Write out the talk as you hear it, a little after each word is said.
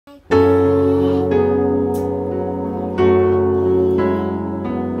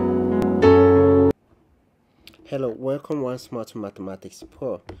Hello, welcome once more to Mathematics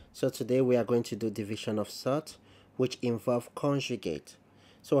Pro. So today we are going to do division of surds, which involve conjugate.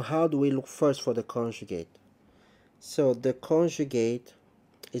 So how do we look first for the conjugate? So the conjugate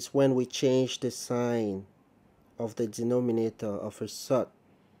is when we change the sign of the denominator of a surd.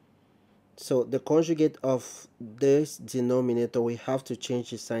 So the conjugate of this denominator, we have to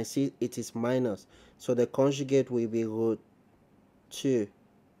change the sign. See, it is minus. So the conjugate will be root 2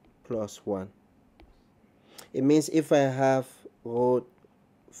 plus 1. It means if I have root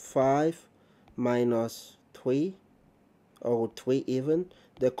 5 minus 3 or 3 even,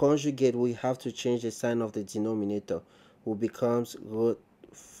 the conjugate we have to change the sign of the denominator, who becomes root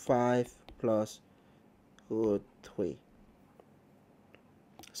 5 plus root 3.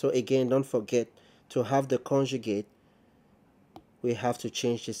 So again, don't forget, to have the conjugate we have to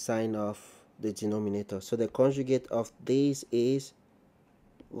change the sign of the denominator. So the conjugate of this is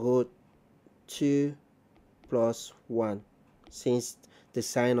root 2 plus 1, since the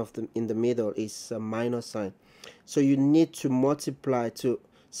sign of the in the middle is a minus sign. So you need to multiply. To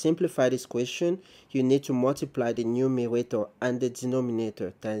simplify this question, you need to multiply the numerator and the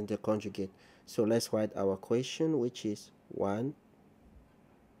denominator times the conjugate. So let's write our question, which is 1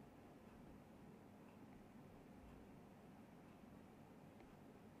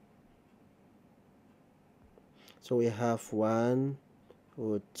 so we have 1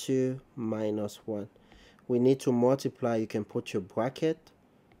 root 2 minus 1. We need to multiply. You can put your bracket.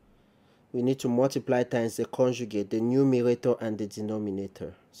 We need to multiply times the conjugate, the numerator and the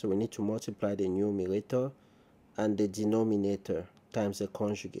denominator. So we need to multiply the numerator and the denominator times the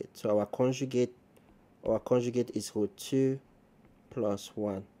conjugate. So our conjugate is root 2 plus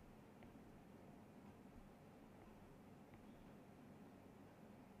 1.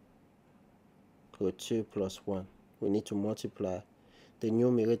 Root 2 plus 1. We need to multiply the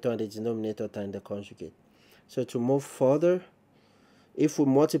numerator and the denominator times the conjugate. So to move further, if we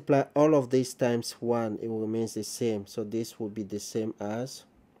multiply all of these times 1, it remains the same. So this will be the same as,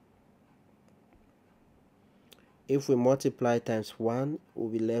 if we multiply times 1, we'll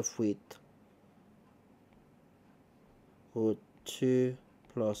be left with root 2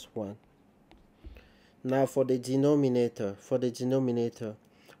 plus 1. Now for the denominator,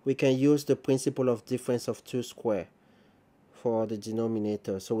 we can use the principle of difference of 2 square for the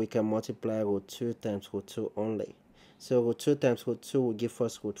denominator. So we can multiply root 2 times root 2 only. So root 2 times root 2 will give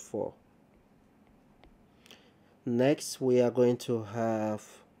us root 4. Next, we are going to have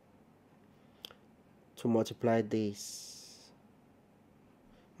to multiply this.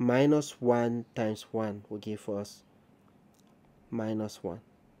 Minus 1 times 1 will give us minus 1.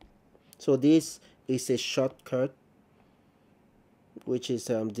 So this is a shortcut, which is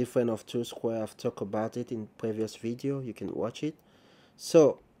different of 2 square. I've talked about it in previous video. You can watch it.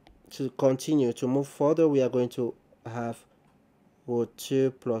 So to continue, to move further, we are going to have root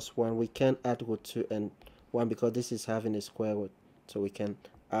 2 plus 1. We can add root 2 and 1 because this is having a square root. So we can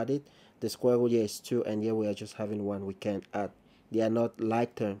add it. The square root here is 2 and here we are just having 1. We can add. They are not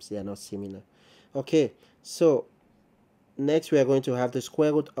like terms. They are not similar. Okay, so next we are going to have the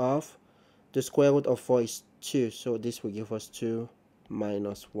square root of 4 is 2. So this will give us 2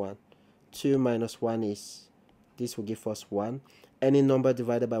 minus 1. 2 minus 1 is, this will give us 1. Any number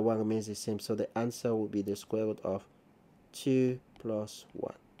divided by 1 remains the same. So the answer will be the square root of 2 plus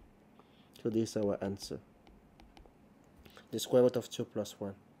 1. So this is our answer. The square root of 2 plus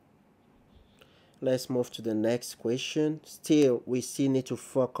 1. Let's move to the next question. Still, we still need to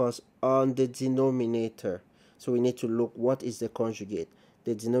focus on the denominator. So we need to look what is the conjugate.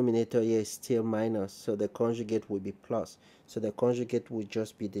 The denominator here is still minus, so the conjugate will be plus. So the conjugate will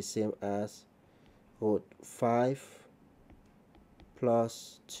just be the same as root 5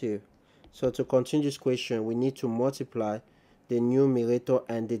 plus 2. So to continue this question, we need to multiply the numerator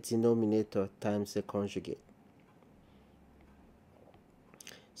and the denominator times the conjugate.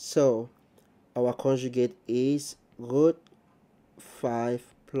 So our conjugate is root 5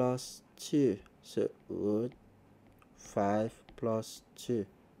 plus 2. So root 5 plus 2.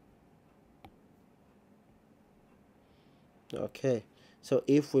 Okay, so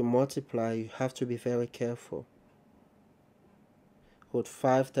if we multiply, you have to be very careful. Root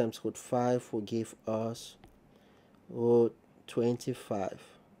 5 times root 5 will give us root 25,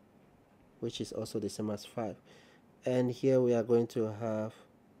 which is also the same as 5. And here we are going to have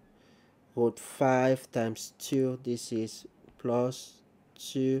root 5 times 2. This is plus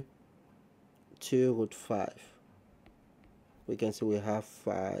 2 root 5. We can see we have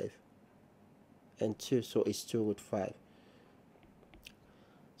 5 and 2, so it's 2 root 5.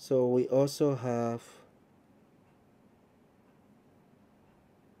 So we also have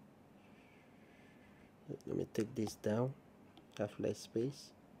let me take this down, have less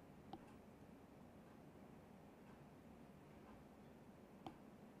space.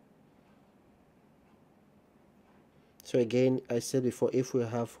 So again, I said before, if we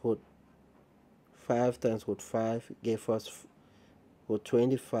have root 5 times root 5 gave us root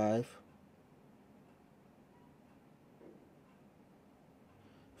 25.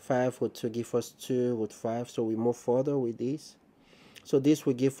 5 root 2 give us 2 root 5. So we move further with this. So this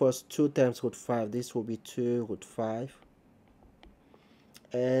will give us 2 times root 5. This will be 2 root 5.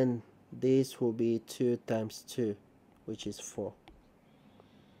 And this will be 2 times 2, which is 4.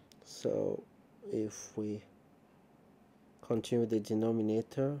 So if we continue the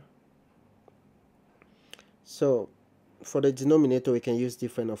denominator, so for the denominator we can use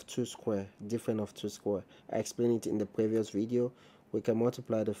difference of 2 square. I explained it in the previous video. We can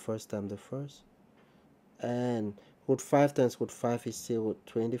multiply the first time the first, and root 5 times root 5 is still root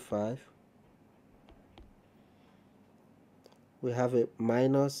 25. We have a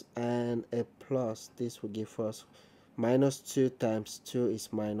minus and a plus. This will give us minus 2 times 2 is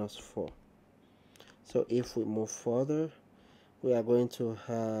minus 4. So if we move further, we are going to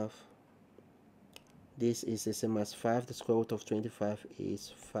have, this is the same as 5. The square root of 25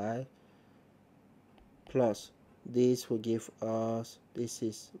 is 5. Plus this will give us, this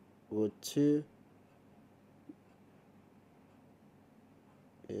is root 2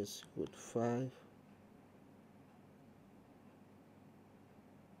 is root 5.